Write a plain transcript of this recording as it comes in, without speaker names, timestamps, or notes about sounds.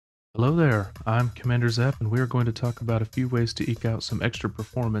Hello there, I'm Commander Zep, and we are going to talk about a few ways to eke out some extra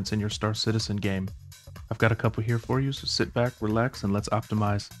performance in your Star Citizen game. I've got a couple here for you, so sit back, relax, and let's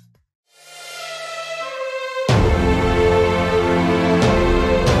optimize.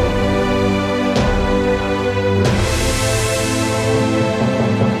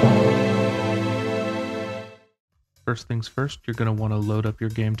 First things first, you're going to want to load up your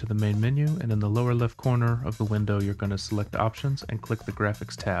game to the main menu, and in the lower left corner of the window, you're going to select Options and click the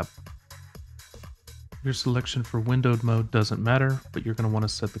Graphics tab. Your selection for windowed mode doesn't matter, but you're going to want to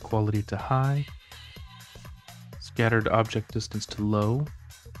set the quality to high, scattered object distance to low,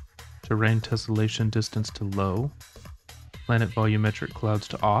 terrain tessellation distance to low, planet volumetric clouds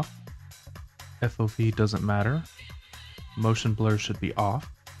to off, FOV doesn't matter, motion blur should be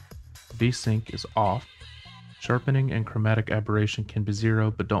off, VSync is off, sharpening and chromatic aberration can be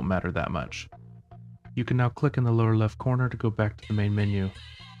 0 but don't matter that much. You can now click in the lower left corner to go back to the main menu.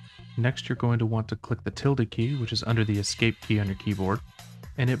 Next, you're going to want to click the tilde key, which is under the escape key on your keyboard,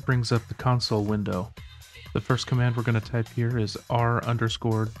 and it brings up the console window. The first command we're going to type here is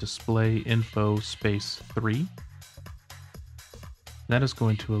r_display info space 3. That is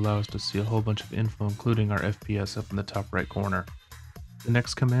going to allow us to see a whole bunch of info, including our FPS up in the top right corner. The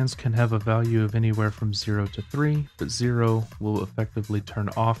next commands can have a value of anywhere from 0 to 3, but 0 will effectively turn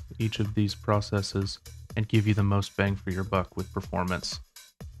off each of these processes and give you the most bang for your buck with performance.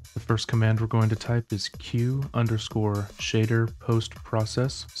 The first command we're going to type is q_shader post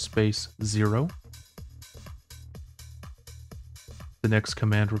process space 0. The next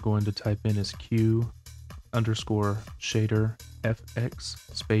command we're going to type in is q_shader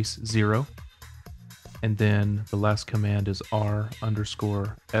fx space 0. And then the last command is r_ssdo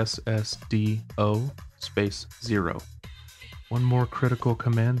space 0. One more critical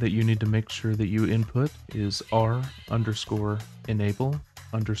command that you need to make sure that you input is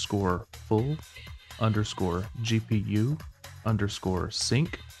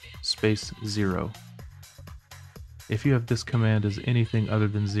r_enable_full_GPU_sync space 0. If you have this command as anything other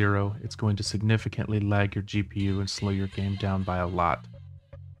than 0, it's going to significantly lag your GPU and slow your game down by a lot.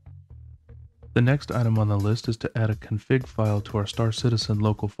 The next item on the list is to add a config file to our Star Citizen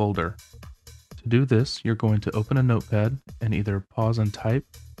local folder. To do this, you're going to open a notepad and either pause and type,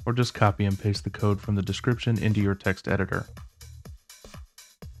 or just copy and paste the code from the description into your text editor.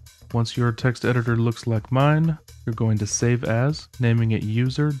 Once your text editor looks like mine, you're going to save as, naming it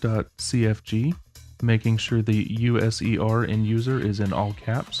user.cfg, making sure the USER in user is in all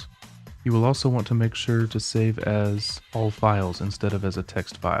caps. You will also want to make sure to save as all files instead of as a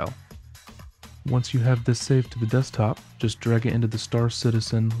text file. Once you have this saved to the desktop, just drag it into the Star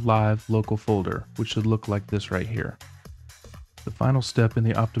Citizen Live local folder, which should look like this right here. The final step in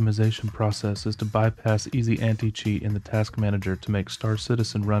the optimization process is to bypass Easy Anti-Cheat in the Task Manager to make Star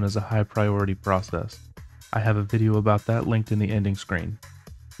Citizen run as a high priority process. I have a video about that linked in the ending screen.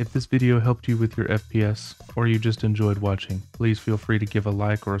 If this video helped you with your FPS, or you just enjoyed watching, please feel free to give a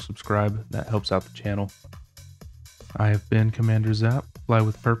like or a subscribe, that helps out the channel. I have been Commander Zap, fly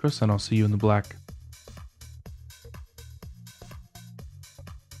with purpose, and I'll see you in the black.